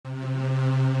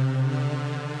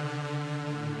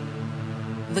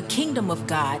The kingdom of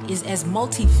God is as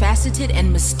multifaceted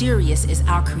and mysterious as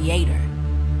our Creator.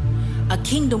 A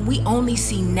kingdom we only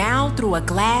see now through a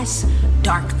glass,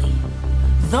 darkly.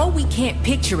 Though we can't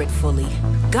picture it fully,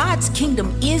 God's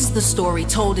kingdom is the story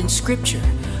told in Scripture,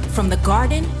 from the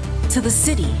garden to the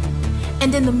city.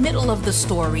 And in the middle of the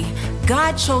story,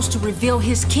 God chose to reveal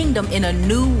His kingdom in a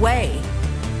new way.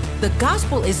 The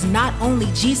gospel is not only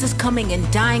Jesus coming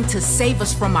and dying to save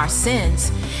us from our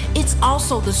sins, it's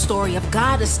also the story of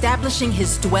God establishing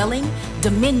His dwelling,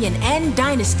 dominion, and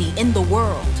dynasty in the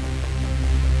world.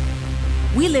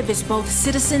 We live as both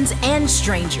citizens and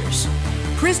strangers,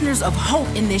 prisoners of hope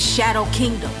in this shadow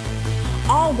kingdom,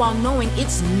 all while knowing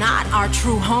it's not our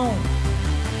true home,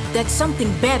 that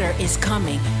something better is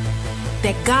coming,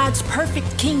 that God's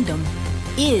perfect kingdom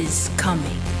is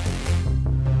coming.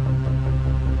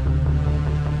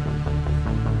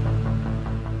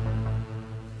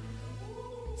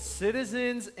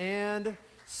 Citizens and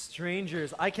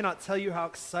strangers. I cannot tell you how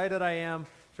excited I am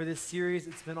for this series.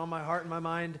 It's been on my heart and my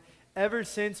mind ever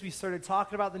since we started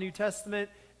talking about the New Testament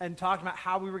and talking about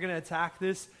how we were going to attack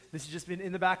this. This has just been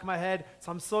in the back of my head,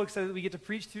 so I'm so excited that we get to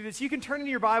preach through this. You can turn in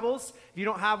your Bibles. If you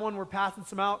don't have one, we're passing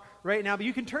some out right now, but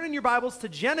you can turn in your Bibles to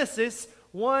Genesis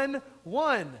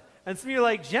 1:1. And some of you are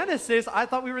like, Genesis? I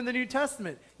thought we were in the New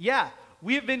Testament. Yeah.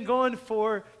 We have been going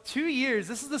for 2 years.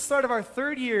 This is the start of our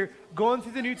third year going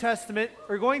through the New Testament,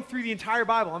 or going through the entire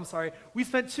Bible, I'm sorry. We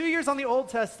spent 2 years on the Old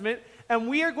Testament, and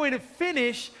we are going to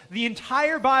finish the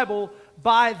entire Bible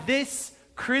by this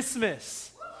Christmas.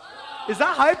 Is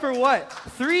that hype or what?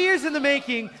 3 years in the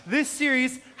making, this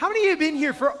series. How many of you have been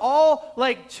here for all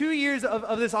 2 years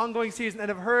of this ongoing series and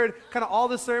have heard kind of all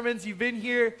the sermons? You've been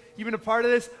here, you've been a part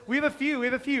of this. We have a few.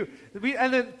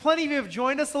 And then plenty of you have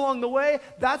joined us along the way.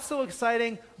 That's so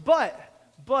exciting. But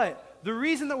the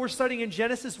reason that we're studying in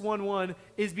Genesis 1:1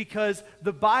 is because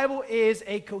the Bible is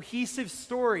a cohesive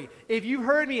story. If you've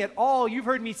heard me at all, you've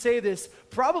heard me say this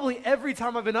probably every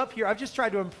time I've been up here. I've just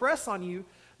tried to impress on you.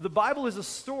 The Bible is a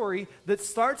story that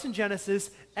starts in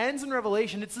Genesis, ends in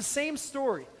Revelation. It's the same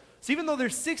story. So even though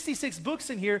there's 66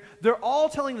 books in here, they're all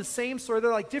telling the same story.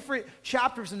 They're like different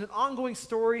chapters in an ongoing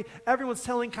story. Everyone's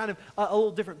telling kind of a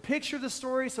little different picture of the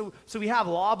story. So we have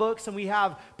law books, and we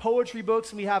have poetry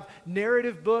books, and we have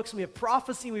narrative books, and we have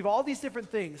prophecy, and we have all these different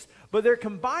things. But they're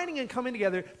combining and coming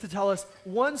together to tell us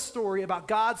one story about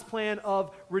God's plan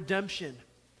of redemption.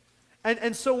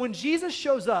 And so when Jesus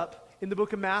shows up in the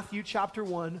book of Matthew, chapter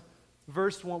 1,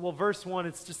 verse 1. Well, verse 1,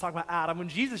 it's just talking about Adam. When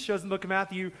Jesus shows in the book of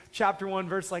Matthew, chapter 1,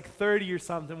 verse 30 or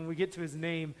something, when we get to his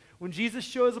name, when Jesus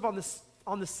shows up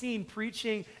on the scene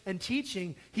preaching and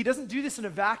teaching, he doesn't do this in a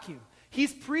vacuum.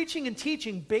 He's preaching and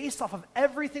teaching based off of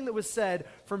everything that was said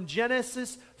from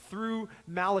Genesis through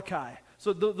Malachi.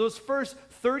 So those first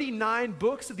 39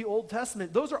 books of the Old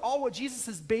Testament, those are all what Jesus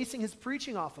is basing his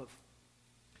preaching off of.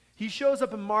 He shows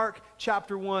up in Mark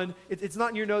chapter 1. It's not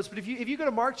in your notes, but if you go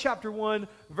to Mark chapter 1,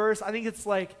 verse, I think it's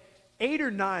 8 or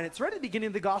 9. It's right at the beginning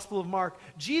of the Gospel of Mark.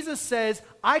 Jesus says,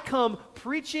 I come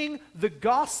preaching the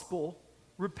gospel,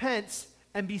 repent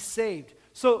and be saved.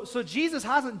 So Jesus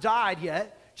hasn't died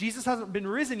yet. Jesus hasn't been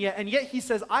risen yet, and yet he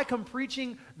says, I come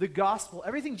preaching the gospel.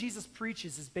 Everything Jesus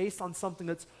preaches is based on something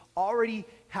that's already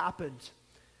happened.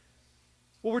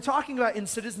 What we're talking about in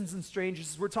Citizens and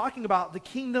Strangers is we're talking about the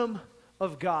kingdom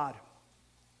of God.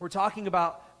 We're talking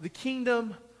about the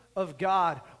kingdom of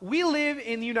God. We live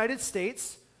in the United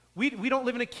States. We don't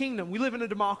live in a kingdom. We live in a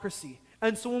democracy.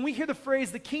 And so when we hear the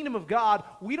phrase the kingdom of God,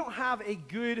 we don't have a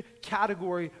good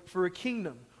category for a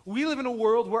kingdom. We live in a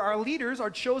world where our leaders are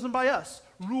chosen by us,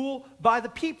 rule by the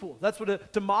people. That's what a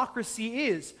democracy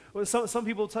is. Some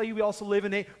people tell you we also live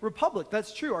in a republic.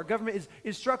 That's true. Our government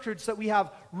is structured so that we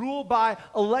have rule by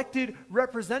elected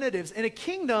representatives. In a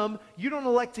kingdom, you don't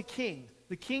elect a king.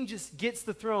 The king just gets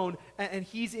the throne, and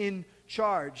he's in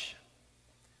charge.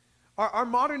 Our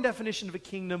modern definition of a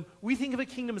kingdom, we think of a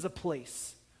kingdom as a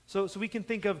place. So we can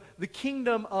think of the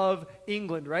kingdom of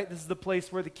England, right? This is the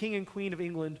place where the king and queen of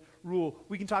England rule.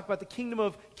 We can talk about the kingdom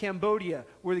of Cambodia,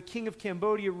 where the king of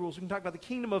Cambodia rules. We can talk about the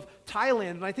kingdom of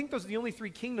Thailand, and I think those are the only 3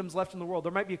 kingdoms left in the world.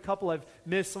 There might be a couple I've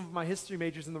missed. Some of my history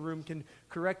majors in the room can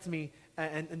correct me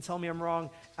and tell me I'm wrong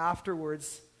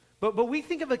afterwards. But we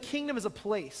think of a kingdom as a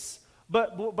place.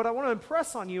 But I want to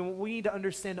impress on you, and we need to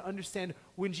understand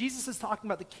when Jesus is talking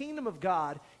about the kingdom of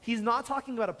God, he's not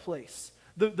talking about a place.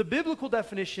 The biblical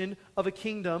definition of a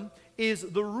kingdom is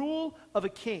the rule of a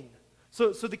king.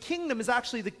 So the kingdom is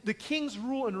actually the king's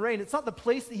rule and reign. It's not the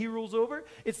place that he rules over.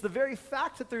 It's the very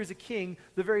fact that there is a king,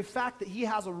 the very fact that he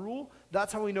has a rule.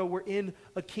 That's how we know we're in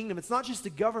a kingdom. It's not just a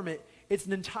government. It's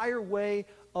an entire way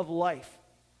of life.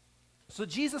 So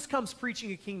Jesus comes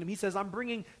preaching a kingdom. He says, I'm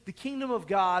bringing the kingdom of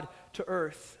God to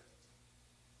earth.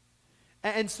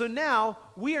 And so now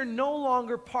we are no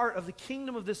longer part of the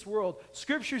kingdom of this world.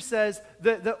 Scripture says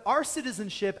that our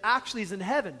citizenship actually is in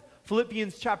heaven.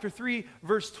 Philippians chapter 3,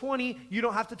 verse 20, you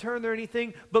don't have to turn there or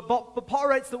anything, but Paul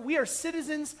writes that we are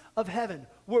citizens of heaven.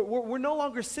 We're no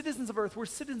longer citizens of earth, we're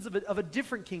citizens of a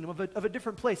different kingdom, of a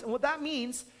different place. And what that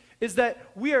means is that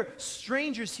we are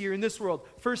strangers here in this world.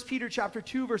 1 Peter chapter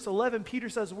 2, verse 11, Peter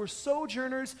says we're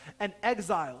sojourners and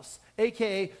exiles,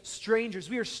 a.k.a. strangers.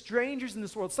 We are strangers in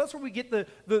this world. So that's where we get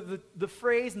the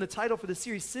phrase and the title for the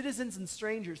series, Citizens and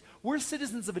Strangers. We're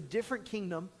citizens of a different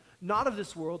kingdom, not of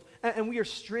this world, and we are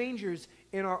strangers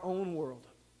in our own world.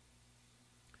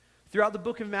 Throughout the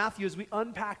book of Matthew, as we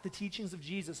unpack the teachings of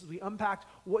Jesus, as we unpack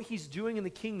what he's doing in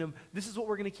the kingdom, this is what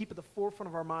we're going to keep at the forefront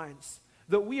of our minds.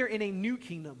 That we are in a new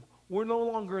kingdom. We're no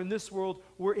longer in this world,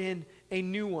 we're in a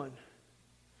new one.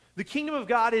 The kingdom of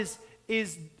God is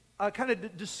kind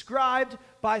of described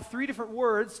by three different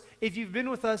words. If you've been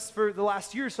with us for the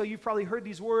last year or so, you've probably heard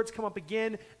these words come up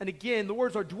again and again. The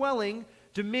words are dwelling,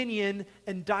 dominion,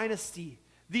 and dynasty.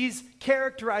 These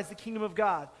characterize the kingdom of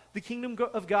God. The kingdom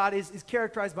of God is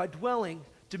characterized by dwelling,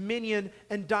 dominion,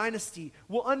 and dynasty.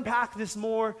 We'll unpack this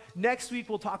more. Next week,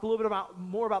 we'll talk a little bit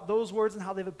more about those words and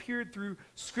how they've appeared through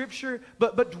Scripture.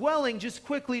 But dwelling, just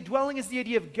quickly, dwelling is the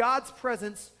idea of God's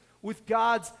presence with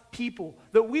God's people.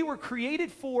 That we were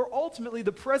created for, ultimately,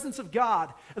 the presence of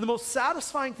God. And the most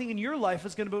satisfying thing in your life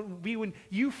is going to be when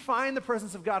you find the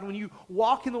presence of God, when you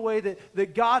walk in the way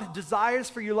that God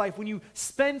desires for your life, when you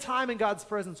spend time in God's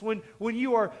presence, when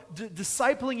you are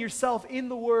discipling yourself in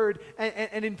the Word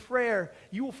and in prayer,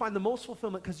 you will find the most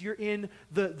fulfillment because you're in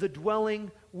the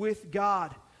dwelling with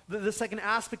God. The second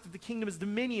aspect of the kingdom is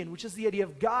dominion, which is the idea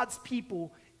of God's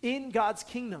people in God's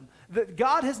kingdom. That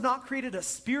God has not created a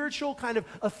spiritual kind of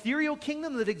ethereal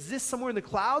kingdom that exists somewhere in the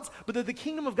clouds, but that the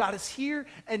kingdom of God is here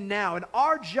and now. And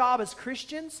our job as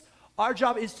Christians, our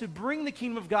job is to bring the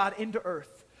kingdom of God into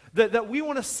earth. That we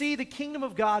want to see the kingdom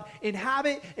of God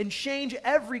inhabit and change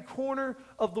every corner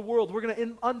of the world. We're going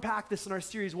to unpack this in our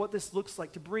series, what this looks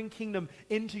like to bring kingdom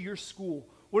into your school.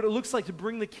 What it looks like to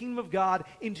bring the kingdom of God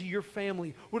into your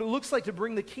family. What it looks like to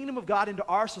bring the kingdom of God into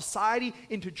our society,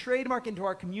 into Trademark, into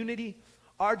our community.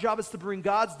 Our job is to bring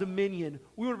God's dominion.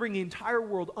 We want to bring the entire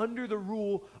world under the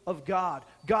rule of God.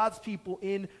 God's people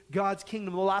in God's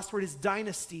kingdom. The last word is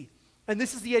dynasty. And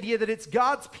this is the idea that it's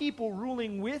God's people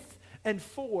ruling with and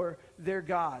for their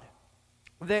God.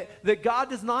 That God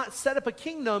does not set up a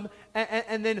kingdom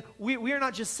and then we are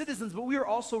not just citizens, but we are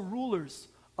also rulers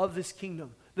of this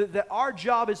kingdom. That our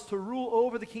job is to rule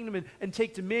over the kingdom and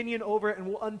take dominion over it, and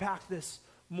we'll unpack this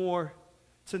more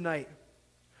tonight.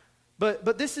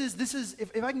 But this is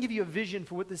if I can give you a vision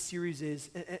for what this series is,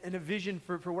 and a vision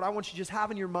for what I want you to just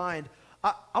have in your mind,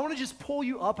 I want to just pull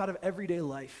you up out of everyday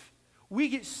life. We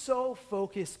get so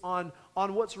focused on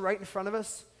what's right in front of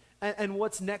us and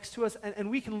what's next to us, and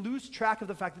we can lose track of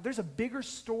the fact that there's a bigger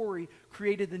story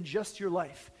created than just your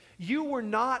life. You were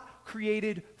not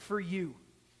created for you.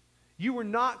 You were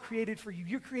not created for you.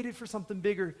 You're created for something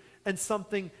bigger and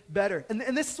something better.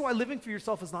 And this is why living for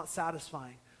yourself is not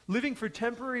satisfying. Living for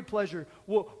temporary pleasure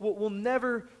will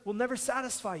never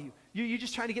satisfy you. You're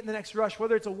just trying to get in the next rush,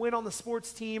 whether it's a win on the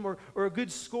sports team or a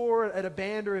good score at a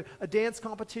band or a dance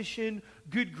competition,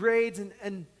 good grades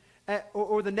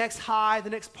or the next high,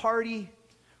 the next party,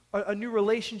 a new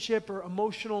relationship or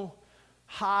emotional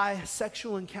high,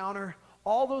 sexual encounter.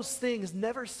 All those things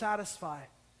never satisfy.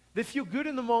 They feel good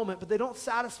in the moment, but they don't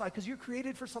satisfy because you're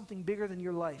created for something bigger than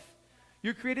your life.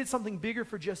 You're created something bigger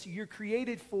for just you. You're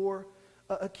created for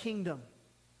a kingdom.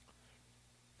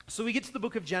 So we get to the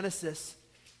book of Genesis,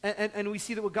 and we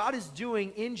see that what God is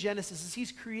doing in Genesis is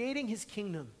he's creating his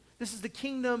kingdom. This is the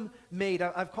kingdom made.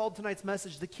 I've called tonight's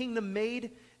message the kingdom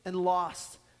made and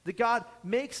lost. That God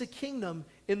makes a kingdom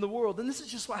in the world. And this is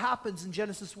just what happens in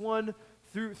Genesis 1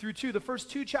 through 2. The first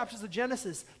two chapters of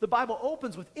Genesis, the Bible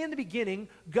opens with, in the beginning,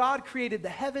 God created the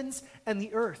heavens and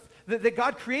the earth. That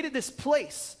God created this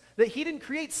place. That he didn't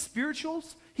create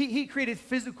spirituals. He created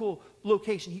physical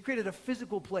location. He created a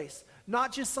physical place.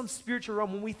 Not just some spiritual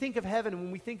realm. When we think of heaven, and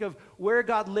when we think of where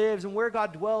God lives and where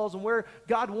God dwells and where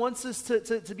God wants us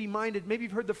to be minded, maybe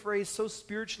you've heard the phrase, so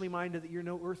spiritually minded that you're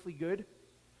no earthly good.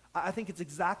 I think it's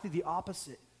exactly the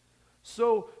opposite.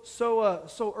 So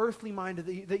earthly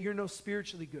minded that you're no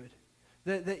spiritually good.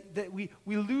 That we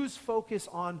lose focus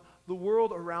on the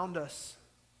world around us.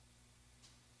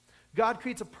 God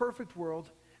creates a perfect world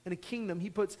and a kingdom.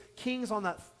 He puts kings on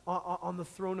the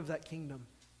throne of that kingdom.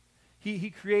 He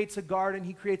creates a garden.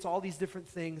 He creates all these different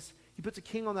things He puts a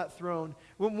king on that throne.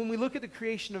 When we look at the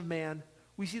creation of man,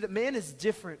 we see that man is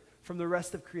different from the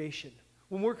rest of creation.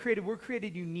 When we're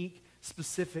created unique,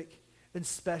 specific, and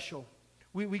special.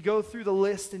 We go through the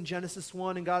list in Genesis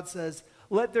 1, and God says,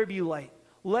 let there be light.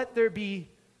 Let there be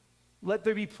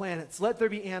planets. Let there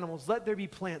be animals. Let there be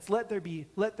plants. Let there be.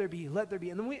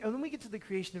 And then we get to the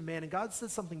creation of man, and God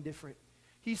says something different.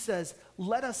 He says,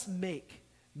 let us make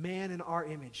man in our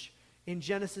image. In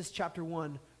Genesis chapter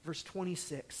 1, verse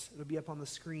 26, it'll be up on the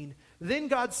screen. Then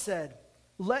God said,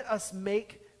 let us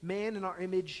make man in our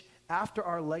image after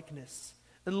our likeness,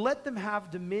 and let them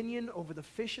have dominion over the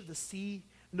fish of the sea,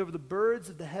 and over the birds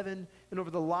of the heaven, and over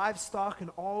the livestock, and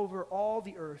over all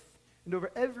the earth, and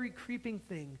over every creeping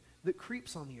thing that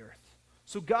creeps on the earth.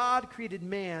 So God created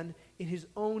man in his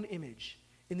own image.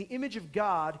 In the image of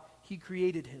God, he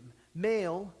created him.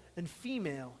 Male and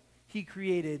female, he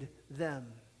created them.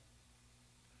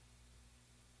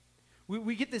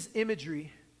 We get this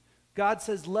imagery. God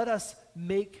says, let us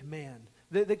make man.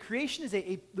 The creation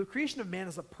of man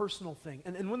is a personal thing.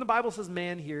 And when the Bible says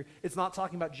man here, it's not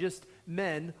talking about just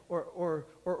men or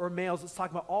males. It's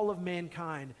talking about all of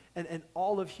mankind and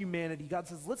all of humanity. God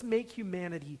says, let's make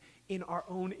humanity in our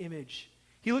own image.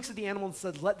 He looks at the animal and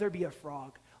says, let there be a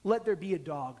frog. Let there be a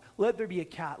dog. Let there be a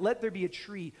cat. Let there be a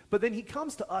tree. But then he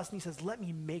comes to us and he says, let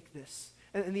me make this.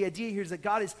 And the idea here is that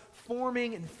God is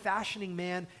forming and fashioning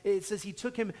man. It says he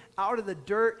took him out of the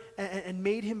dirt and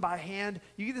made him by hand.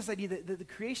 You get this idea that the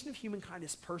creation of humankind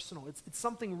is personal. It's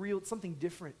something real. It's something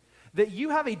different. That you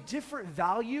have a different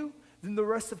value than the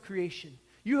rest of creation.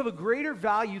 You have a greater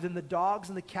value than the dogs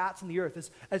and the cats and the earth.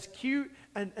 As cute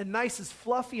and nice as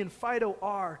Fluffy and Fido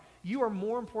are, you are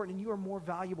more important and you are more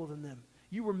valuable than them.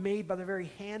 You were made by the very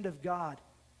hand of God.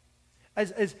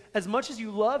 As much as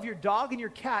you love your dog and your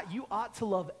cat, you ought to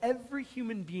love every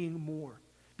human being more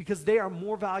because they are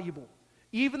more valuable.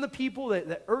 Even the people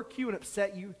that irk you and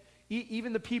upset you,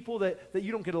 even the people that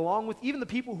you don't get along with, even the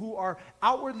people who are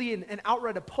outwardly and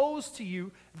outright opposed to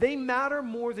you, they matter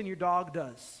more than your dog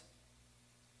does.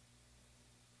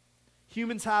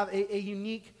 Humans have a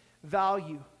unique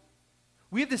value.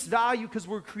 We have this value because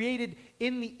we're created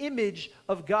in the image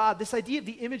of God. This idea of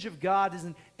the image of God is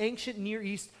an ancient Near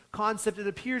East concept. It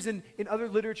appears in other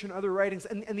literature and other writings.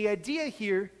 And the idea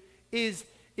here is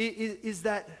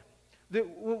that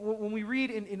when we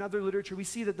read in other literature, we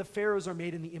see that the pharaohs are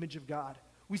made in the image of God.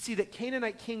 We see that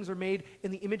Canaanite kings are made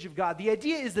in the image of God. The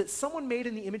idea is that someone made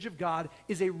in the image of God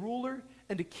is a ruler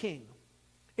and a king.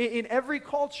 In every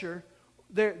culture,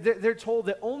 they're told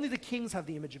that only the kings have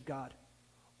the image of God.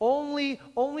 Only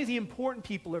the important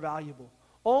people are valuable.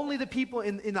 Only the people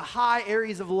in the high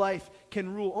areas of life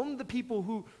can rule. Only the people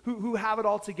who have it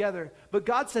all together. But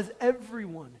God says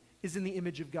everyone is in the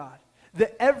image of God.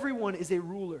 That everyone is a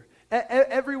ruler.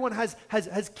 Everyone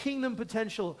has kingdom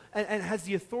potential and has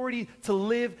the authority to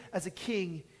live as a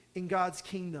king in God's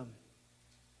kingdom.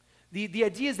 The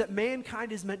idea is that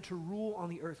mankind is meant to rule on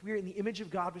the earth. We are in the image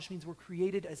of God, which means we're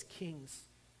created as kings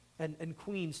and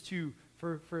queens too.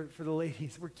 For the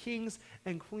ladies. We're kings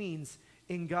and queens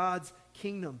in God's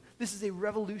kingdom. This is a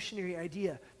revolutionary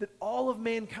idea that all of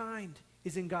mankind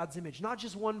is in God's image. Not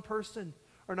just one person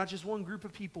or not just one group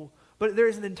of people, but there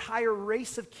is an entire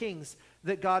race of kings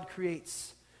that God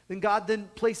creates. Then God then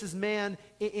places man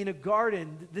in a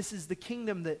garden. This is the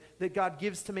kingdom that God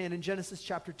gives to man. In Genesis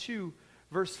chapter 2,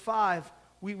 verse 5,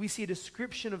 we see a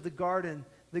description of the garden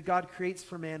that God creates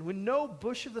for man. When no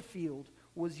bush of the field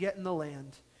was yet in the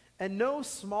land, and no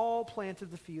small plant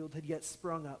of the field had yet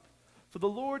sprung up. For the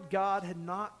Lord God had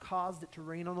not caused it to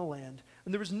rain on the land,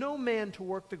 and there was no man to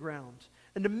work the ground,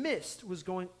 and a mist was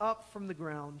going up from the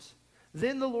ground.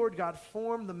 Then the Lord God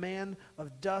formed the man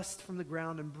of dust from the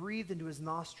ground and breathed into his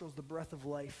nostrils the breath of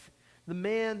life. The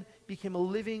man became a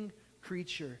living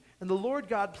creature, and the Lord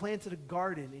God planted a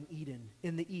garden in Eden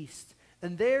in the east,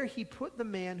 and there he put the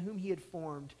man whom he had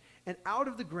formed. And out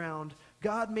of the ground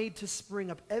God made to spring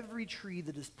up every tree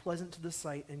that is pleasant to the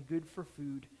sight and good for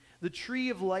food. The tree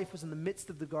of life was in the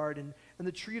midst of the garden, and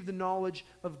the tree of the knowledge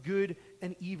of good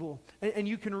and evil. And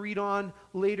you can read on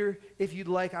later if you'd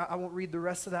like. I won't read the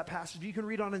rest of that passage, but you can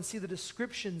read on and see the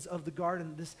descriptions of the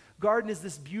garden. This garden is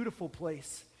this beautiful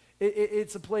place.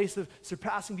 It's a place of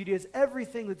surpassing beauty. It's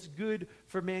everything that's good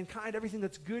for mankind, everything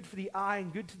that's good for the eye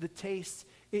and good to the taste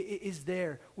is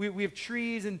there. We have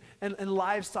trees and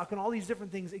livestock and all these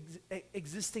different things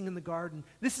existing in the garden.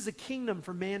 This is a kingdom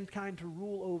for mankind to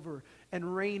rule over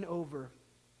and reign over.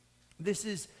 This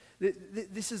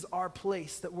is our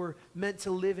place that we're meant to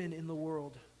live in the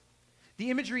world. The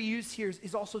imagery used here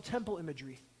is also temple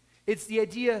imagery. It's the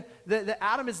idea that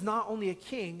Adam is not only a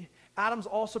king, Adam's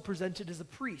also presented as a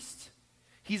priest.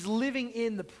 He's living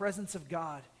in the presence of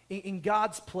God, in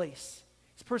God's place.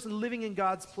 This person living in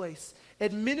God's place,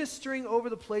 administering over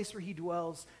the place where he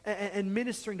dwells, and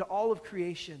ministering to all of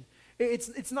creation.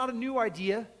 It's not a new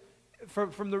idea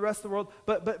from the rest of the world,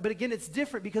 but again, it's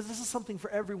different because this is something for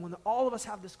everyone. That all of us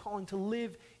have this calling to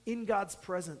live in God's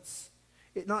presence.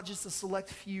 Not just a select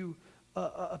few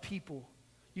people.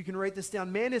 You can write this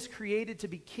down. Man is created to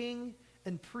be king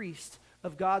and priest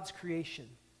of God's creation.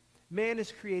 Man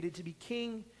is created to be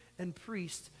king and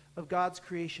priest of God's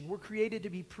creation. We're created to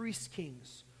be priests,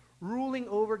 kings, ruling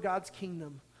over God's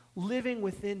kingdom, living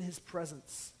within his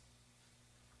presence.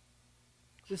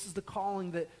 This is the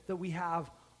calling that we have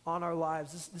on our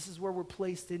lives. This is where we're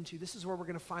placed into. This is where we're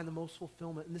going to find the most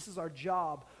fulfillment. And this is our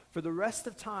job for the rest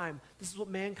of time. This is what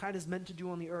mankind is meant to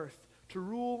do on the earth, to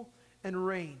rule and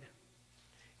reign.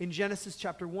 In Genesis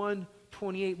chapter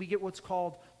 1:28, we get what's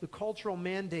called the cultural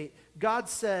mandate. God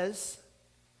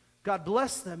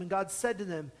blessed them, and God said to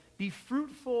them, "Be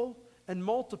fruitful and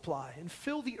multiply, and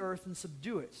fill the earth and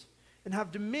subdue it, and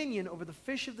have dominion over the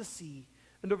fish of the sea,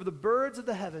 and over the birds of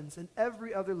the heavens, and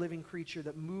every other living creature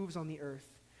that moves on the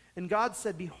earth." And God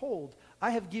said, "Behold,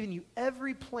 I have given you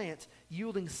every plant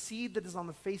yielding seed that is on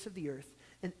the face of the earth,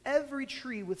 and every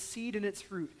tree with seed in its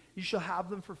fruit. You shall have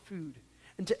them for food.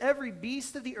 And to every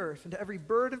beast of the earth, and to every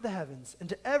bird of the heavens, and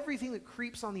to everything that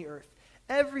creeps on the earth,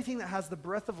 everything that has the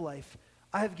breath of life,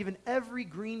 I have given every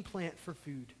green plant for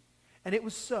food." And it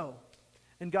was so.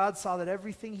 And God saw that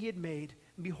everything he had made,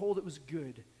 and behold, it was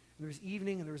good. And there was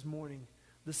evening and there was morning,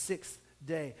 the sixth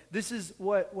day. This is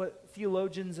what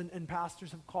theologians and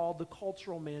pastors have called the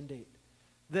cultural mandate.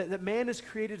 That man is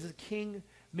created as a king,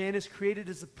 man is created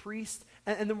as a priest,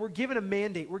 and then we're given a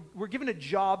mandate. We're given a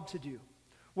job to do.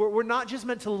 We're not just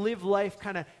meant to live life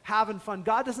kind of having fun.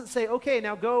 God doesn't say, okay,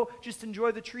 now go just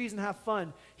enjoy the trees and have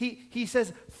fun. He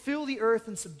says, fill the earth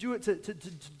and subdue it,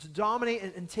 to dominate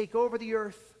and take over the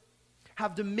earth.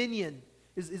 Have dominion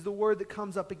is the word that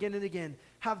comes up again and again.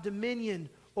 Have dominion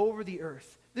over the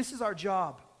earth. This is our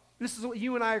job. This is what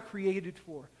you and I are created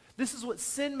for. This is what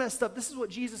sin messed up. This is what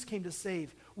Jesus came to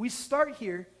save. We start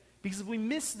here because if we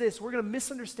miss this, we're going to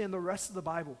misunderstand the rest of the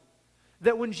Bible.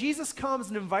 That when Jesus comes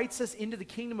and invites us into the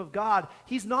kingdom of God,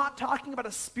 he's not talking about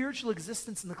a spiritual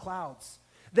existence in the clouds.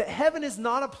 That heaven is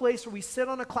not a place where we sit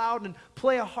on a cloud and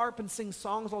play a harp and sing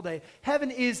songs all day.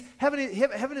 Heaven is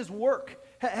work.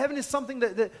 Heaven is something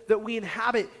that we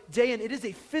inhabit day in. It is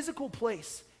a physical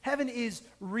place. Heaven is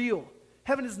real.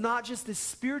 Heaven is not just this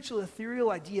spiritual, ethereal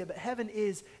idea, but heaven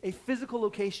is a physical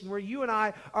location where you and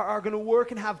I are going to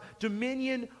work and have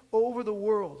dominion over the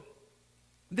world.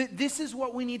 This is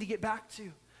what we need to get back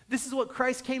to. This is what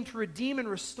Christ came to redeem and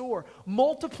restore,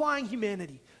 multiplying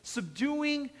humanity,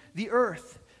 subduing the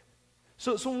earth.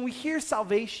 So when we hear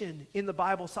salvation in the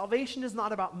Bible, salvation is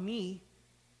not about me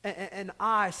and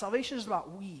I. Salvation is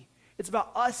about we. It's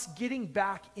about us getting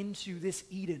back into this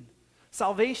Eden.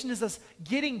 Salvation is us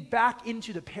getting back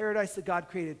into the paradise that God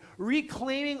created,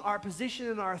 reclaiming our position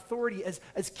and our authority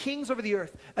as kings over the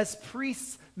earth, as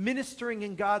priests ministering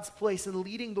in God's place and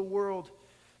leading the world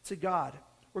to God.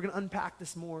 We're going to unpack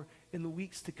this more in the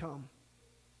weeks to come.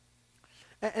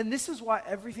 And this is why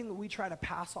everything that we try to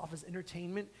pass off as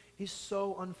entertainment is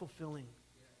so unfulfilling.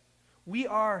 We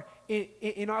are,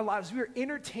 in our lives, we are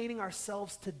entertaining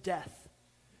ourselves to death.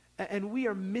 And we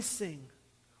are missing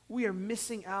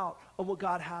out on what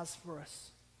God has for us.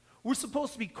 We're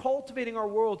supposed to be cultivating our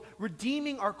world,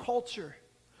 redeeming our culture.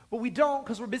 But we don't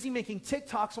because we're busy making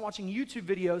TikToks and watching YouTube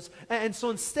videos. And so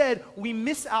instead, we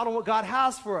miss out on what God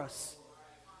has for us.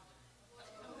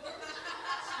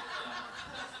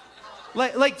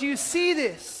 Like, do you see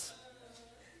this?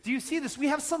 Do you see this? We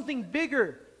have something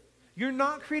bigger. You're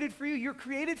not created for you. You're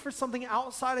created for something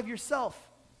outside of yourself.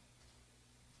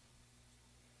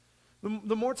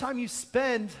 The more time you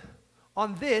spend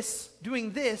on this,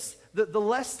 doing this, the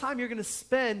less time you're going to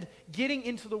spend getting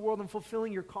into the world and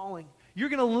fulfilling your calling. You're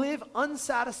going to live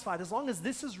unsatisfied. As long as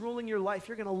this is ruling your life,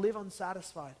 you're going to live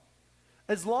unsatisfied.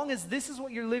 As long as this is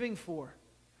what you're living for.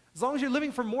 As long as you're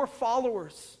living for more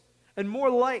followers and more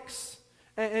likes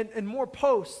and more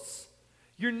posts,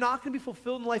 you're not going to be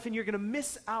fulfilled in life and you're going to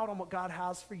miss out on what God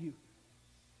has for you.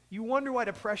 You wonder why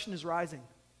depression is rising.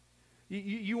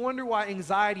 You wonder why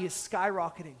anxiety is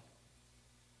skyrocketing.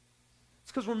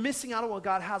 It's because we're missing out on what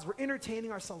God has. We're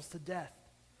entertaining ourselves to death.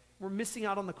 We're missing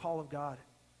out on the call of God.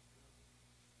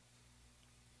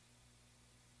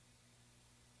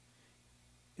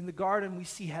 In the garden, we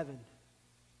see heaven.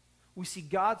 We see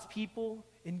God's people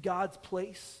in God's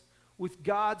place, with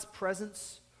God's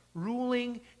presence,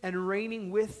 ruling and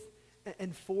reigning with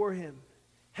and for him.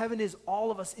 Heaven is all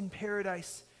of us in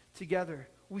paradise together.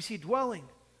 We see dwelling.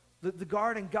 The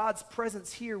garden, God's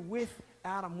presence here with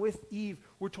Adam, with Eve.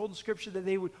 We're told in Scripture that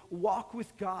they would walk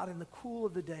with God in the cool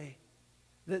of the day.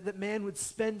 That man would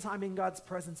spend time in God's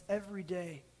presence every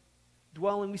day,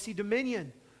 dwelling. We see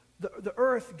dominion, the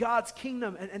earth, God's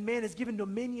kingdom, and man is given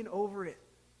dominion over it.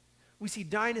 We see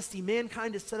dynasty.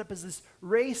 Mankind is set up as this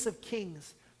race of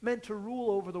kings meant to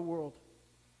rule over the world.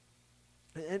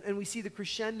 And we see the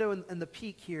crescendo and the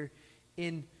peak here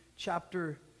in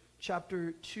chapter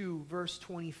 2, verse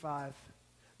 25.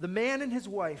 The man and his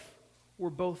wife were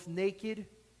both naked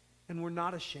and were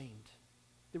not ashamed.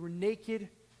 They were naked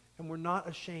and were not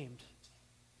ashamed.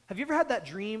 Have you ever had that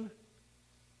dream?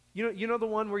 You know the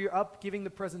one where you're up giving the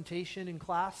presentation in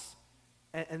class,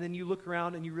 and then you look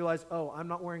around and you realize, oh, I'm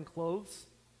not wearing clothes,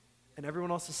 and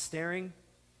everyone else is staring.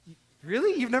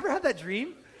 Really? You've never had that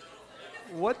dream?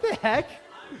 What the heck?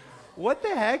 What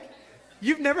the heck?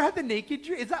 You've never had the naked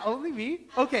dream? Is that only me?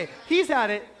 Okay, he's had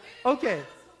it. Okay.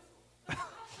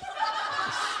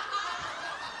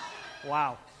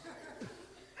 Wow.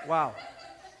 Wow.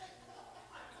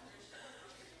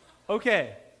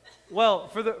 Okay. Well,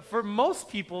 for most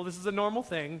people, this is a normal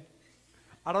thing.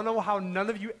 I don't know how none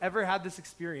of you ever had this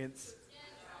experience.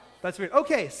 That's weird.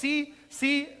 Okay, see,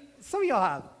 some of y'all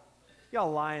have.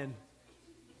 Y'all lying.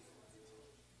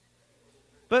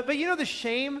 But you know the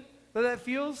shame that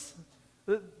feels?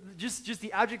 Just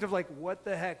the object of like, what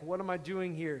the heck? What am I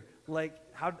doing here? Like,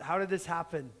 how did this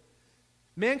happen?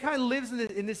 Mankind lives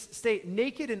in this state,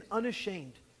 naked and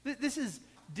unashamed. This is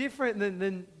different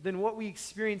than what we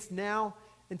experience now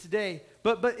and today.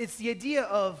 But it's the idea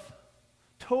of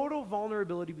total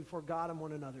vulnerability before God and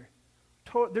one another.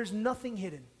 There's nothing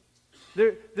hidden.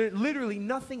 There's literally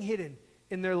nothing hidden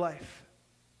in their life.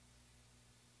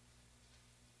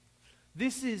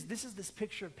 This is this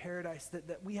picture of paradise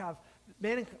that we have.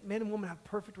 Man and woman have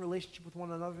perfect relationship with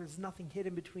one another. There's nothing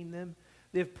hidden between them.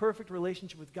 They have perfect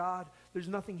relationship with God. There's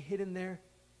nothing hidden there.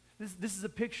 This is a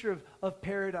picture of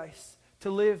paradise, to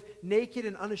live naked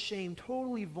and unashamed,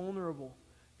 totally vulnerable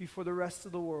before the rest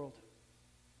of the world.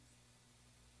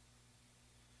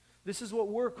 This is what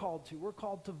we're called to. We're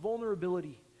called to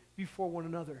vulnerability before one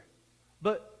another.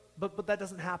 But that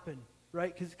doesn't happen,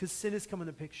 right? Because sin has come in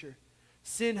the picture.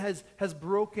 Sin has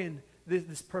broken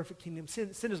this perfect kingdom.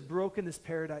 Sin has broken this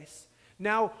paradise.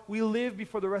 Now we live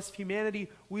before the rest of humanity.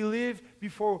 We live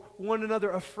before one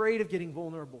another afraid of getting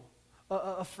vulnerable.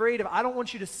 Afraid of, I don't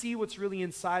want you to see what's really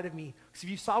inside of me. Because if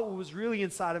you saw what was really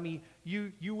inside of me,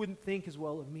 you wouldn't think as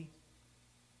well of me.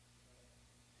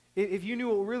 If you knew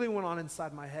what really went on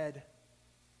inside my head,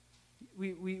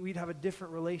 we'd have a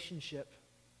different relationship.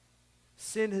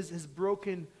 Sin has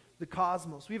broken the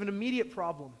cosmos. We have an immediate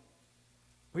problem.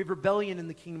 We have rebellion in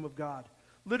the kingdom of God.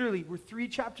 Literally, we're 3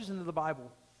 chapters into the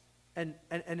Bible, and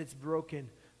it's broken.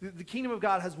 The kingdom of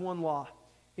God has one law.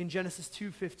 In Genesis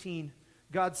 2:15,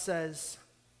 God says,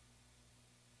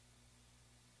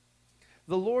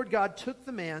 "The Lord God took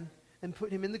the man and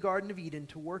put him in the Garden of Eden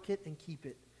to work it and keep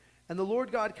it. And the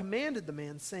Lord God commanded the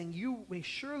man, saying, 'You may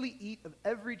surely eat of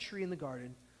every tree in the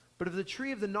garden, but of the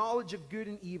tree of the knowledge of good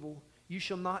and evil you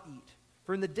shall not eat.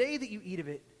 For in the day that you eat of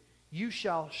it, you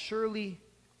shall surely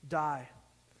die.'"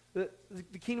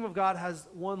 The kingdom of God has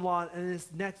one law, and in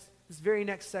this very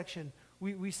next section,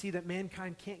 we see that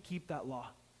mankind can't keep that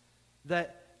law.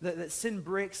 That sin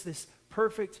breaks this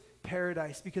perfect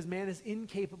paradise because man is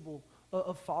incapable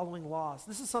of following laws.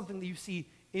 This is something that you see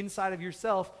inside of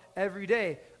yourself every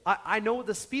day. I know what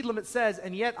the speed limit says,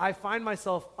 and yet I find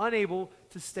myself unable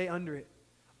to stay under it.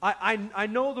 I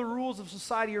know the rules of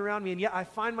society around me, and yet I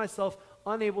find myself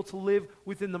unable to live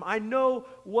within them. I know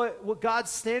what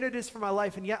God's standard is for my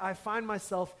life, and yet I find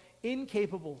myself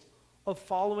incapable of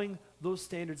following those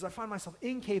standards. I find myself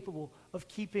incapable of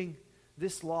keeping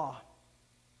this law.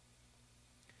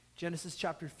 Genesis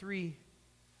chapter 3,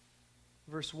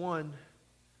 verse 1,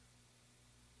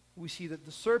 we see that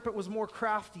the serpent was more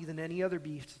crafty than any other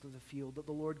beast of the field that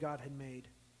the Lord God had made.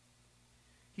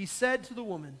 He said to the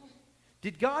woman,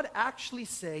 "Did God actually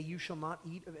say, 'You shall not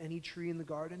eat of any tree in the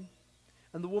garden?'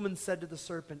 And the woman said to the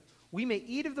serpent, 'We may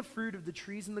eat of the fruit of the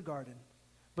trees in the garden.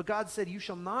 But God said, You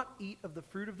shall not eat of the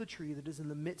fruit of the tree that is in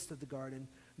the midst of the garden,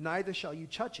 neither shall you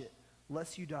touch it,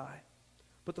 lest you die.'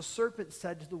 But the serpent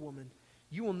said to the woman,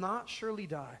 'You will not surely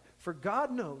die, for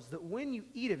God knows that when you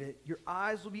eat of it, your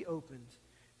eyes will be opened,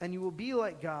 and you will be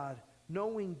like God,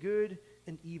 knowing good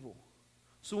and evil.'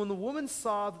 So when the woman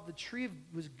saw that the tree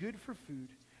was good for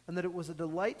food, and that it was a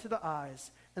delight to the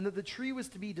eyes, and that the tree was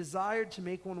to be desired to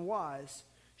make one wise,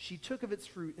 she took of its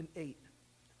fruit and ate.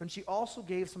 And she also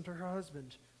gave some to her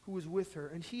husband, who was with her,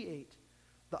 and he ate.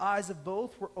 The eyes of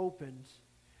both were opened,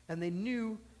 and they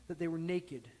knew that they were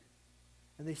naked,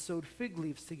 and they sewed fig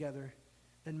leaves together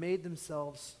and made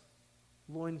themselves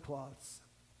loincloths.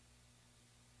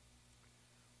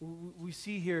 We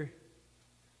see here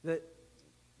that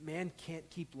man can't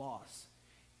keep laws.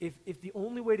 If the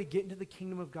only way to get into the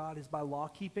kingdom of God is by law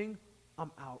keeping,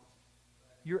 I'm out.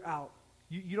 You're out.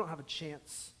 You don't have a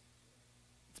chance.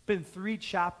 It's been 3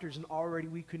 chapters and already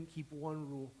we couldn't keep one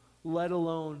rule, let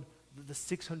alone the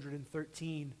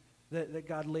 613 that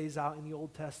God lays out in the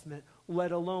Old Testament,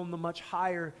 let alone the much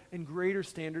higher and greater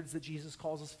standards that Jesus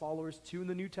calls his followers to in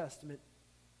the New Testament.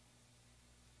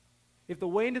 If the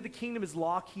way into the kingdom is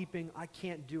law keeping, I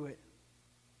can't do it.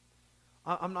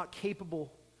 I'm not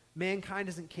capable. Mankind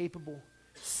isn't capable.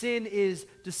 Sin is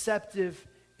deceptive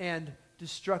and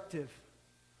destructive.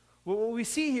 What we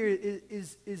see here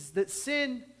is that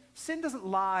sin doesn't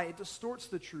lie, it distorts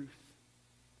the truth.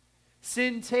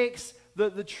 Sin takes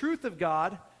the truth of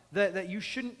God, that you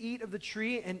shouldn't eat of the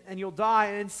tree and you'll die,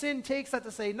 and sin takes that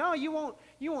to say, no, you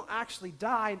won't actually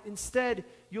die. Instead,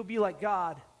 you'll be like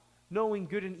God, knowing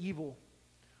good and evil.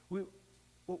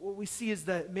 What we see is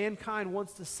that mankind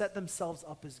wants to set themselves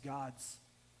up as gods.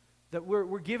 That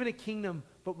we're given a kingdom,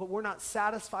 but we're not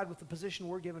satisfied with the position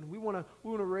we're given. We want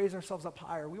to raise ourselves up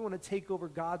higher. We want to take over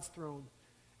God's throne.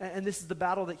 And this is the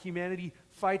battle that humanity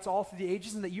fights all through the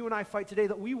ages, and that you and I fight today,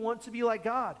 that we want to be like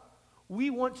God. We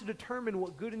want to determine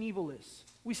what good and evil is.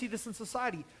 We see this in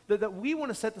society, that we want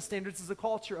to set the standards as a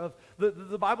culture of,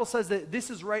 the Bible says that this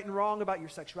is right and wrong about your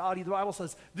sexuality. The Bible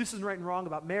says this is right and wrong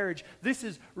about marriage. This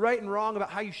is right and wrong about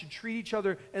how you should treat each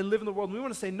other and live in the world. And we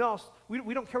want to say, no,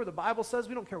 we don't care what the Bible says.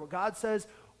 We don't care what God says.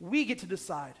 We get to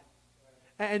decide.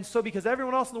 And so because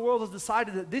everyone else in the world has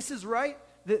decided that this is right,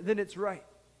 then it's right.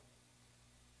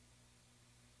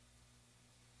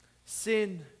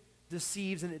 Sin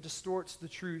deceives and it distorts the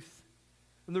truth.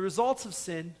 And the results of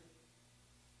sin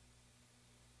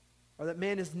are that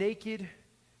man is naked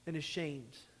and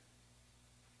ashamed.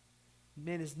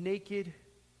 Man is naked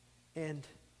and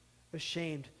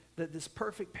ashamed. That this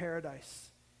perfect paradise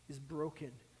is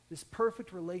broken. This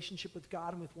perfect relationship with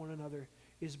God and with one another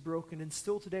is broken. And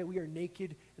still today we are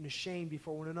naked and ashamed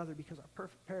before one another because our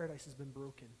perfect paradise has been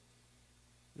broken.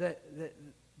 That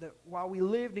while we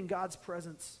lived in God's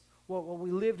presence, while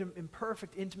we lived in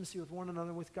perfect intimacy with one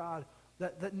another, with God,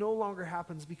 that no longer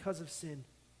happens because of sin.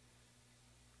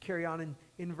 Carry on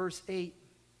in verse 8.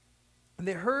 And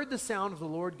they heard the sound of the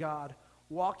Lord God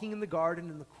walking in the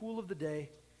garden in the cool of the day.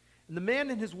 And the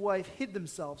man and his wife hid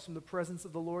themselves from the presence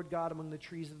of the Lord God among the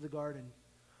trees of the garden.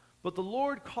 But the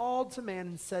Lord called to man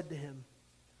and said to him,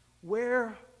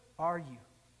 "Where are you?"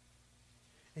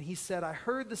 And he said, "I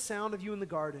heard the sound of you in the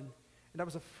garden, and I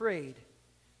was afraid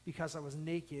because I was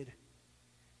naked,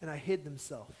 and I hid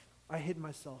myself."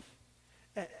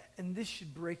 And this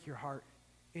should break your heart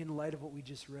in light of what we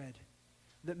just read.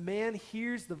 That man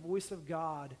hears the voice of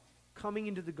God coming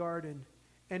into the garden,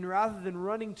 and rather than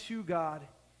running to God,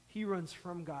 he runs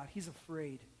from God. He's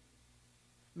afraid.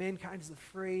 Mankind is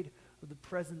afraid of the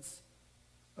presence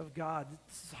of God.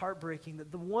 This is heartbreaking,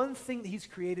 that the one thing that he's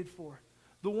created for,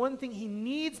 the one thing he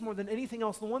needs more than anything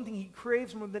else, the one thing he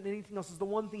craves more than anything else, is the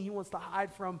one thing he wants to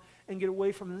hide from and get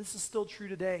away from. And this is still true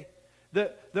today.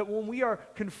 That when we are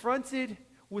confronted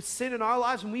with sin in our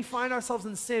lives, when we find ourselves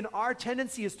in sin, our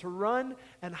tendency is to run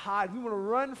and hide. We want to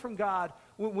run from God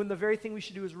when the very thing we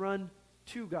should do is run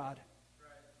to God.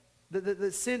 Right.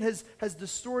 That sin has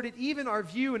distorted even our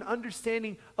view and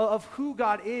understanding of who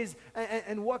God is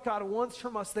and what God wants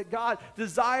from us, that God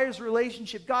desires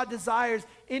relationship, God desires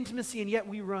intimacy, and yet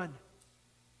we run.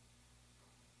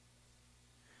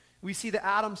 We see that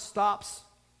Adam stops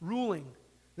ruling.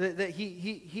 That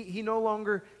he no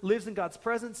longer lives in God's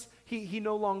presence. He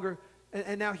no longer,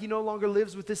 and now he no longer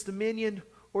lives with this dominion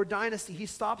or dynasty. He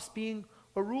stops being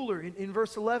a ruler. In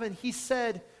verse 11, he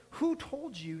said, "Who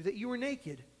told you that you were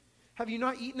naked? Have you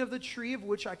not eaten of the tree of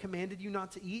which I commanded you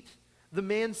not to eat?" The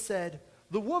man said,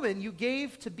 "The woman you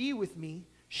gave to be with me,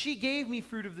 she gave me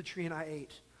fruit of the tree and I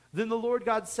ate." Then the Lord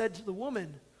God said to the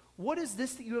woman, "What is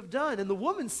this that you have done?" And the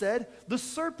woman said, "The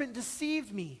serpent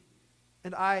deceived me,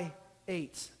 and I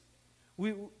ate."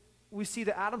 We see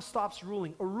that Adam stops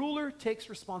ruling. A ruler takes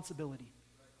responsibility.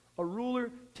 A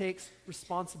ruler takes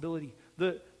responsibility.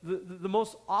 The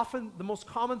most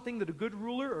common thing that a good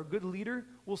ruler or a good leader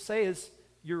will say is,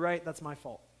 "You're right, that's my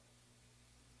fault."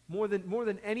 More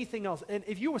than anything else. And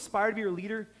if you aspire to be a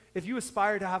leader, if you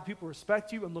aspire to have people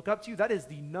respect you and look up to you, that is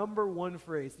the number one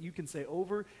phrase that you can say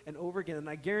over and over again. And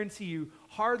I guarantee you,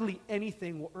 hardly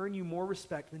anything will earn you more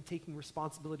respect than taking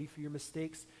responsibility for your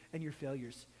mistakes and your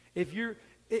failures. If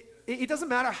It doesn't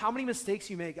matter how many mistakes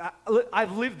you make.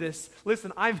 I've lived this.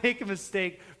 Listen, I make a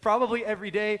mistake probably every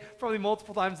day, probably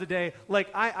multiple times a day. Like,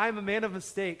 I'm a man of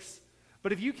mistakes.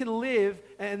 But if you can live,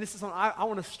 and this is something I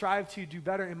want to strive to do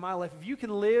better in my life, if you can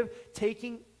live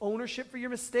taking ownership for your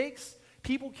mistakes,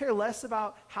 people care less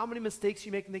about how many mistakes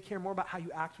you make, and they care more about how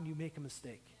you act when you make a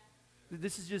mistake.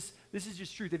 This is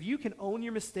just truth. If you can own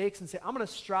your mistakes and say, I'm going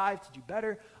to strive to do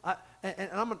better, and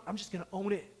I'm just going to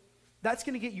own it, that's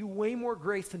going to get you way more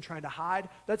grace than trying to hide.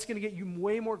 That's going to get you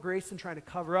way more grace than trying to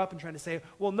cover up and trying to say,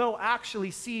 well, no,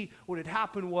 actually, see, what had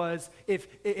happened was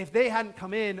if they hadn't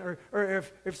come in or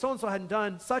if so-and-so hadn't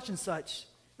done such and such.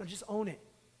 No, just own it.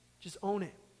 Just own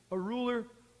it. A ruler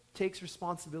takes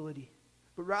responsibility.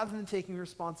 But rather than taking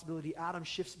responsibility, Adam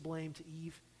shifts blame to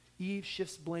Eve. Eve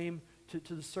shifts blame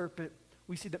to the serpent.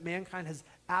 We see that mankind has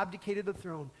abdicated the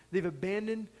throne. They've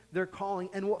abandoned their calling.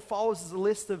 And what follows is a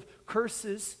list of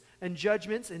curses and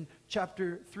judgments in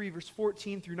chapter 3, verse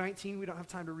 14 through 19. We don't have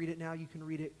time to read it now. You can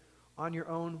read it on your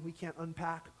own. We can't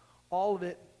unpack all of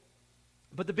it.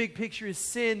 But the big picture is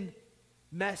sin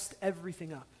messed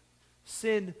everything up.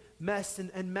 Sin messed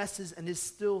and messes and is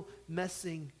still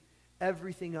messing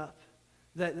everything up.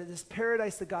 That this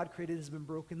paradise that God created has been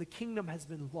broken. The kingdom has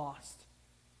been lost.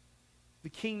 The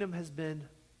kingdom has been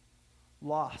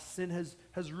lost. Sin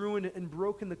has ruined and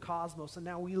broken the cosmos, and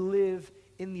now we live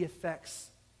in the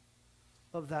effects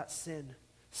of that sin.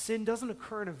 Sin doesn't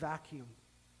occur in a vacuum.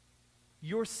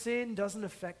 Your sin doesn't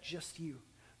affect just you.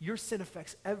 Your sin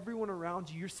affects everyone around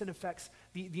you. Your sin affects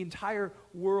the entire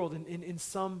world in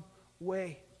some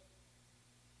way.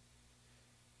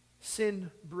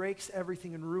 Sin breaks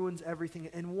everything and ruins everything.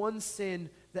 And one sin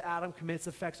that Adam commits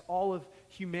affects all of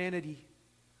humanity.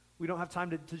 We don't have time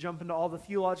to jump into all the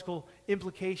theological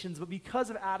implications, but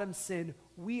because of Adam's sin,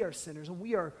 we are sinners and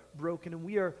we are broken and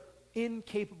we are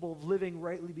incapable of living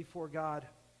rightly before God.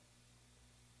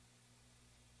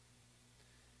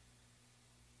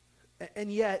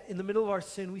 And yet, in the middle of our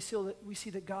sin, we see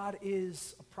that God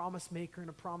is a promise maker and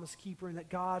a promise keeper, and that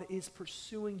God is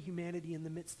pursuing humanity in the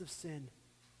midst of sin.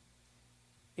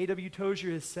 A.W.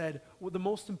 Tozier has said, well, the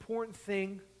most important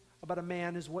thing about a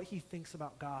man is what he thinks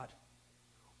about God.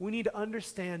 We need to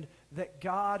understand that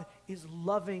God is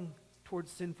loving towards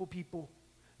sinful people,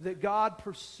 that God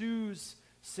pursues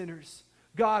sinners.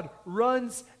 God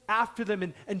runs after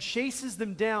them and chases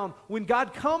them down. When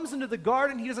God comes into the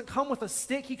garden, he doesn't come with a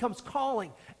stick, he comes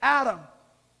calling, Adam,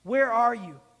 where are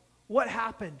you? What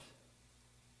happened?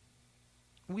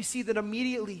 We see that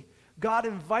immediately God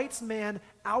invites man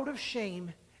out of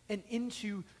shame and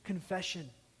into confession.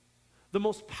 The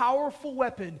most powerful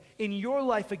weapon in your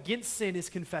life against sin is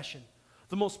confession.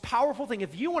 The most powerful thing,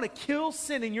 if you want to kill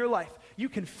sin in your life, you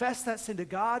confess that sin to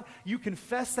God, you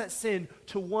confess that sin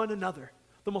to one another.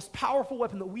 The most powerful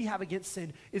weapon that we have against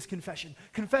sin is confession.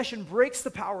 Confession breaks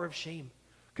the power of shame.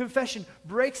 Confession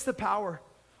breaks the power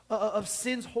of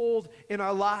sin's hold in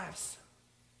our lives.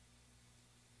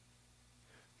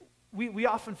 We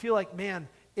often feel like, man,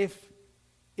 if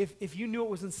you knew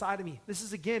what was inside of me, this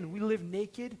is again, we live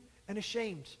naked and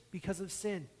ashamed because of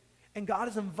sin. And God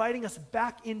is inviting us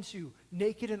back into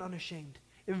naked and unashamed,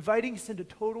 inviting us into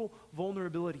total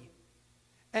vulnerability.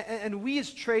 And we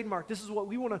as Trademark, this is what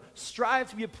we want to strive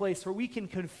to be, a place where we can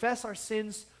confess our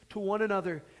sins to one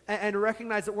another and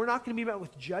recognize that we're not going to be met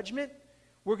with judgment.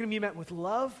 We're going to be met with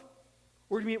love.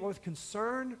 We're going to be met with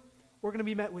concern. We're going to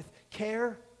be met with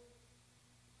care.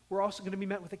 We're also going to be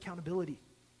met with accountability.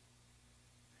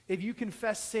 If you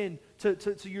confess sin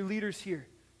to your leaders here,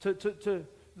 to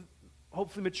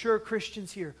hopefully mature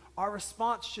Christians here, our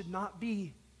response should not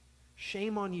be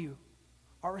shame on you.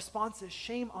 Our response is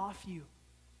shame off you.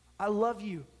 I love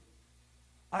you.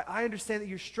 I understand that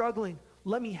you're struggling.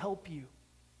 Let me help you.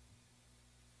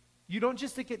 You don't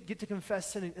just get to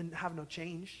confess sin and have no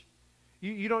change.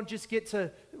 You don't just get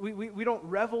to, we don't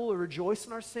revel or rejoice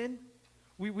in our sin.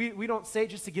 We don't say it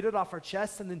just to get it off our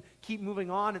chest and then keep moving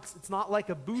on. It's not like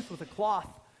a booth with a cloth,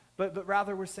 but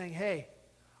rather we're saying, hey,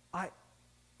 I'm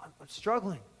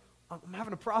struggling. I'm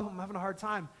having a problem. I'm having a hard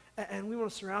time. And we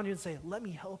want to surround you and say, let me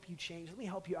help you change. Let me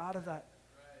help you out of that.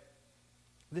 Right.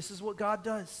 This is what God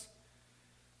does.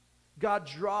 God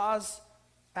draws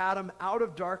Adam out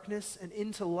of darkness and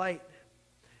into light.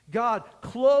 God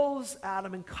clothes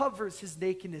Adam and covers his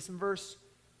nakedness. In verse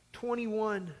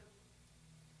 21,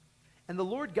 and the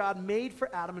Lord God made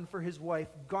for Adam and for his wife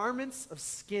garments of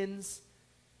skins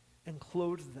and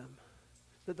clothed them.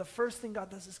 That the first thing God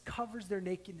does is covers their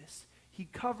nakedness. He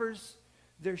covers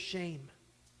their shame.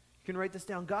 You can write this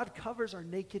down. God covers our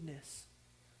nakedness.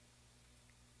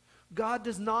 God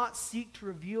does not seek to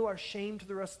reveal our shame to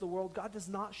the rest of the world. God does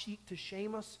not seek to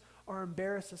shame us or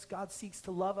embarrass us. God seeks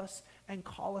to love us and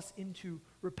call us into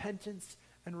repentance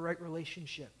and right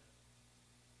relationship.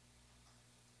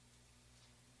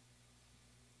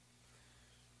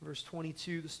 Verse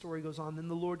 22, the story goes on. Then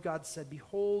the Lord God said,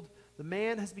 behold, the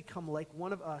man has become like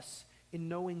one of us in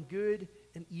knowing good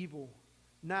and evil.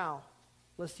 Now,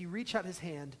 lest he reach out his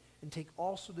hand and take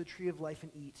also the tree of life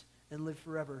and eat and live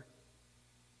forever.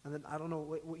 And then I don't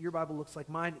know what your Bible looks like.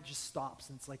 Mine, it just stops,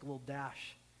 and it's like a little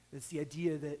dash. It's the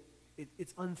idea that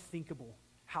it's unthinkable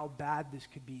how bad this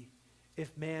could be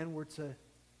if man were to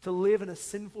live in a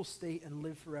sinful state and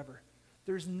live forever.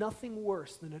 There's nothing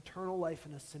worse than eternal life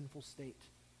in a sinful state.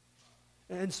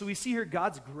 And so we see here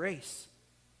God's grace.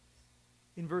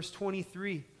 In verse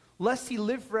 23, lest he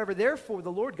live forever, therefore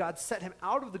the Lord God set him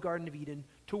out of the Garden of Eden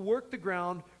to work the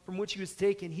ground from which he was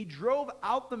taken. He drove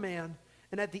out the man,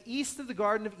 and at the east of the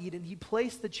Garden of Eden he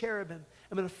placed the cherubim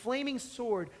and a flaming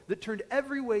sword that turned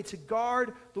every way to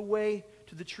guard the way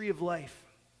to the tree of life.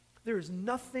 There is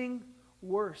nothing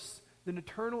worse than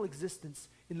eternal existence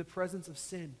in the presence of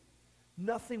sin.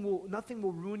 Nothing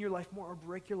will ruin your life more or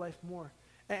break your life more.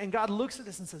 And God looks at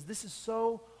this and says, this is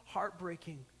so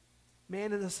heartbreaking,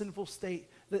 man in a sinful state,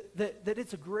 that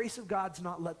it's a grace of God to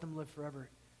not let them live forever.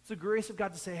 It's a grace of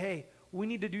God to say, hey, we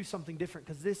need to do something different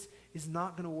because this is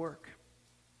not going to work.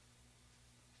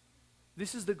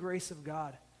 This is the grace of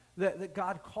God, that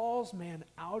God calls man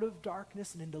out of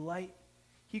darkness and into light.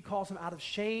 He calls him out of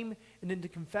shame and into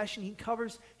confession. He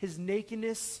covers his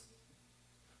nakedness,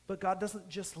 but God doesn't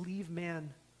just leave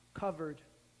man covered.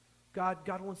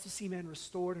 God wants to see man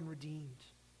restored and redeemed.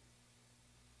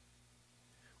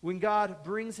 When God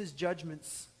brings his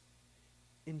judgments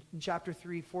in chapter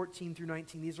 3, 14 through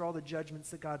 19, these are all the judgments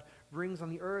that God brings on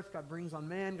the earth, God brings on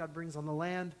man, God brings on the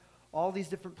land, all these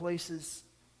different places.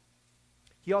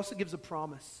 He also gives a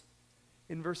promise.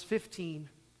 In verse 15,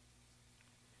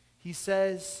 he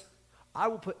says, I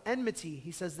will put enmity,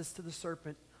 he says this to the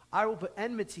serpent, I will put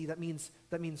enmity, that means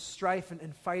strife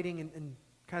and fighting and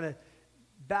kind of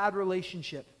bad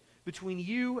relationship between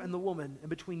you and the woman, and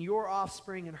between your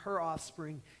offspring and her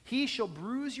offspring. He shall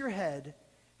bruise your head,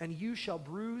 and you shall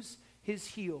bruise his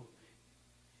heel.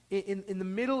 In the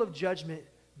middle of judgment,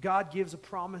 God gives a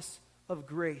promise of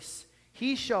grace.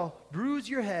 He shall bruise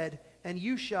your head, and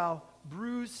you shall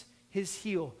bruise his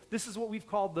heel. This is what we've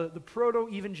called the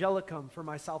proto-evangelicum for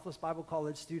my Southwest Bible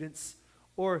College students,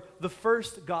 or the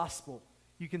first gospel.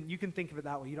 You can think of it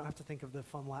that way. You don't have to think of the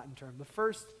fun Latin term. The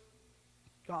first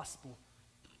gospel.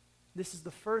 This is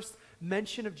the first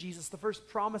mention of Jesus, the first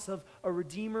promise of a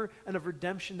redeemer and of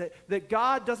redemption, that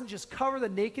God doesn't just cover the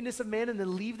nakedness of man and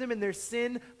then leave them in their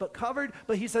sin, but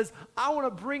he says, I want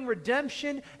to bring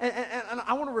redemption and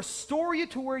I want to restore you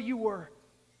to where you were.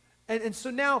 And so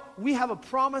now we have a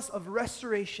promise of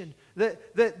restoration,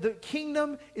 that the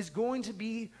kingdom is going to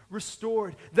be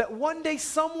restored, that one day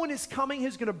someone is coming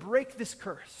who's going to break this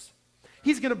curse.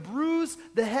 He's going to bruise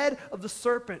the head of the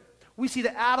serpent. We see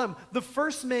that Adam, the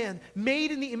first man,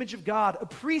 made in the image of God, a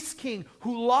priest king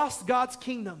who lost God's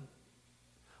kingdom.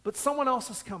 But someone else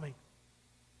is coming.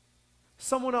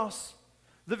 Someone else,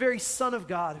 the very Son of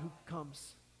God who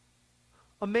comes.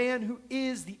 A man who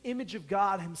is the image of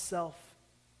God himself.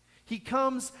 He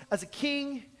comes as a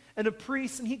king and a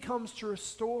priest, and he comes to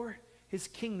restore his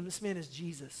kingdom. This man is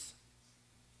Jesus.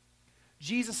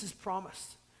 Jesus is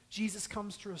promised. Jesus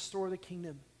comes to restore the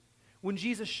kingdom. When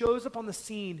Jesus shows up on the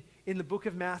scene in the book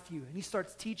of Matthew and he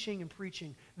starts teaching and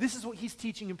preaching, this is what he's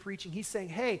teaching and preaching. He's saying,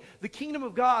 hey, the kingdom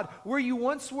of God, where you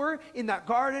once were in that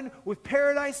garden with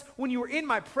paradise, when you were in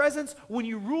my presence, when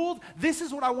you ruled, this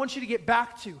is what I want you to get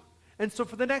back to. And so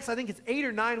for the next, I think it's 8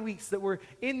 or 9 weeks that we're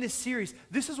in this series,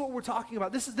 this is what we're talking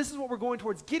about. This is what we're going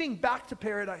towards, getting back to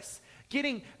paradise,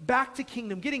 getting back to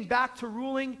kingdom, getting back to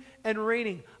ruling and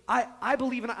reigning. I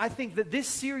believe and I think that this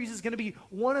series is going to be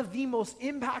one of the most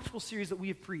impactful series that we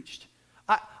have preached.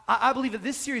 I believe that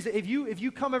this series, if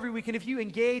you come every week and if you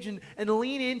engage and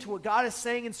lean into what God is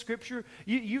saying in Scripture,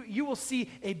 you will see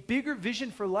a bigger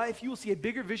vision for life. You will see a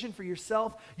bigger vision for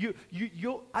yourself.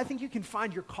 I think you can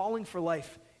find your calling for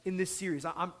life in this series.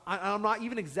 I'm not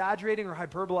even exaggerating or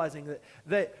hyperbolizing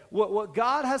that what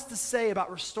God has to say about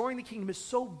restoring the kingdom is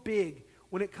so big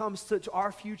when it comes to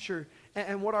our future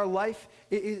and what our life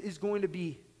is going to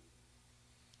be.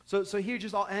 So here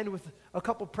just I'll end with a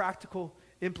couple practical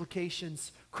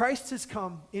implications. Christ has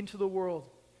come into the world.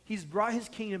 He's brought his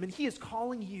kingdom, and he is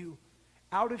calling you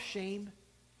out of shame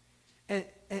and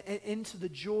into the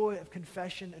joy of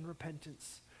confession and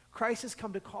repentance. Christ has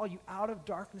come to call you out of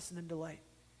darkness and into light.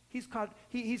 He's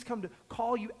come to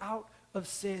call you out of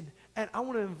sin. And I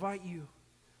want to invite you,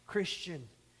 Christian,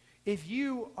 If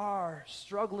you are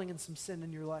struggling in some sin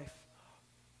in your life,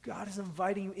 God is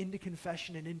inviting you into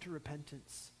confession and into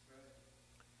repentance.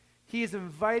 He is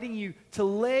inviting you to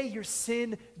lay your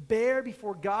sin bare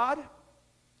before God.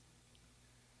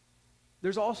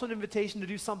 There's also an invitation to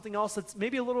do something else that's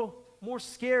maybe a little more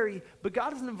scary, but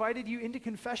God has invited you into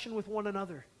confession with one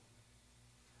another.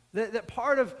 That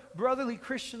part of brotherly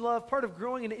Christian love, part of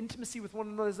growing in intimacy with one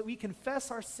another is that we confess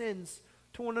our sins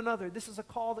to one another. This is a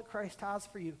call that Christ has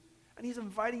for you. And he's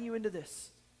inviting you into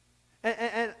this.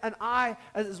 And I,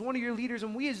 as one of your leaders,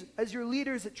 and we as your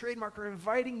leaders at Trademark are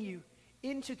inviting you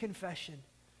into confession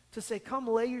to say, come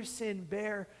lay your sin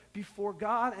bare before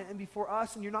God and before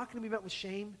us, and you're not going to be met with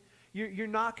shame. You're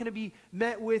not going to be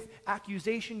met with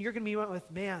accusation. You're going to be met with,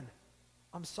 man,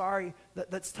 I'm sorry,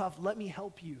 that's tough. Let me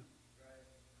help you.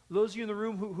 Those of you in the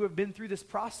room who have been through this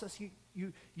process,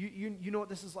 you know what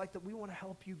this is like, that we want to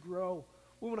help you grow.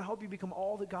 We want to help you become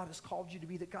all that God has called you to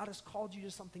be, that God has called you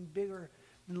to something bigger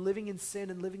than living in sin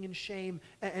and living in shame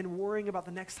and worrying about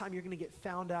the next time you're going to get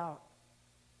found out.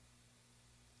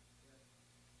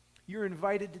 You're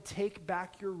invited to take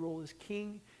back your role as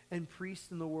king and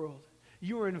priest in the world.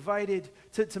 You are invited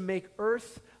to make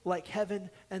earth like heaven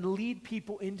and lead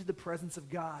people into the presence of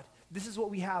God. This is what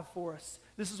we have for us.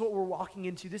 This is what we're walking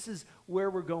into. This is where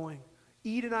we're going.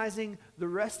 Edenizing the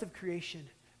rest of creation,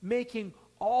 making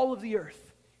all of the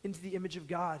earth into the image of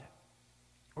God.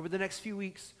 Over the next few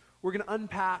weeks, we're going to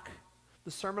unpack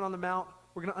the Sermon on the Mount.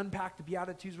 We're going to unpack the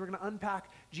Beatitudes. We're going to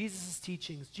unpack Jesus'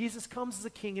 teachings. Jesus comes as a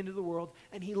king into the world,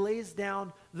 and he lays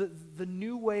down the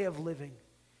new way of living.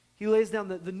 He lays down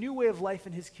the new way of life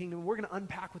in his kingdom. We're going to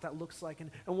unpack what that looks like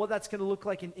and what that's going to look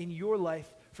like in your life,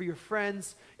 for your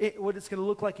friends, what it's going to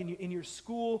look like in your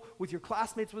school, with your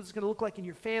classmates, what it's going to look like in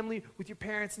your family, with your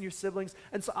parents and your siblings.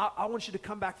 And so I want you to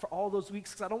come back for all those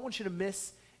weeks because I don't want you to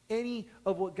miss any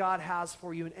of what God has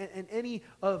for you and any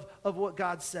of what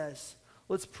God says.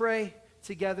 Let's pray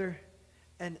together,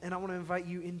 and I want to invite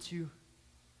you into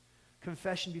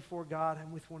confession before God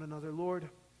and with one another. Lord,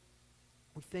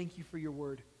 we thank you for your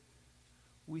word.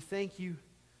 We thank you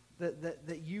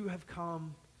that you have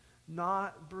come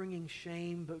not bringing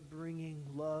shame, but bringing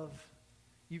love.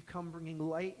 You've come bringing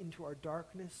light into our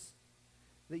darkness,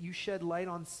 that you shed light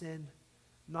on sin,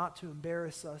 not to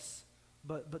embarrass us,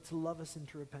 but to love us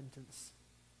into repentance.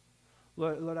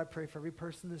 Lord, I pray for every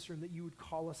person in this room that you would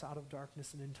call us out of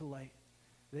darkness and into light,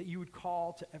 that you would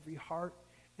call to every heart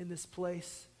in this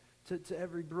place, to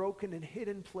every broken and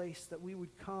hidden place, that we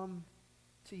would come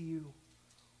to you.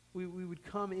 We would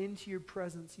come into your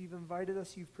presence. You've invited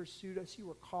us. You've pursued us.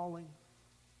 You are calling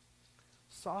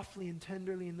softly and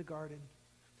tenderly in the garden,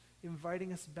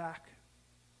 inviting us back.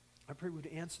 I pray we would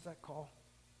answer that call.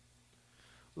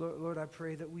 Lord, I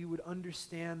pray that we would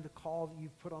understand the call that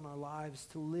you've put on our lives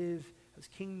to live as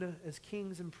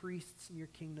kings and priests in your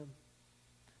kingdom,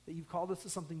 that you've called us to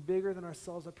something bigger than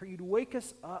ourselves. I pray you'd wake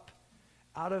us up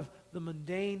out of the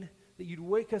mundane, that you'd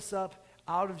wake us up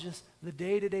out of just the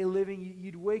day-to-day living.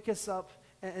 You'd wake us up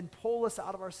and pull us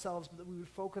out of ourselves, but that we would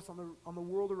focus on the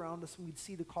world around us, and we'd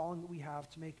see the calling that we have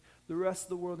to make the rest of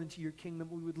the world into your kingdom.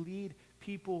 We would lead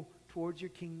people towards your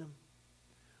kingdom.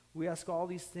 We ask all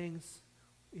these things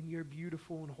in your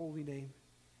beautiful and holy name.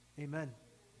 Amen.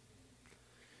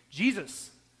 Jesus,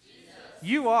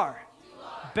 you are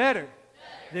better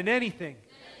than anything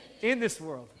in this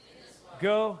world.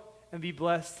 Go and be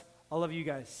blessed. I love you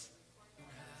guys.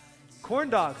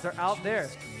 Corn dogs are out there.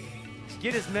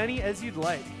 Get as many as you'd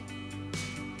like.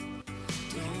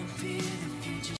 Don't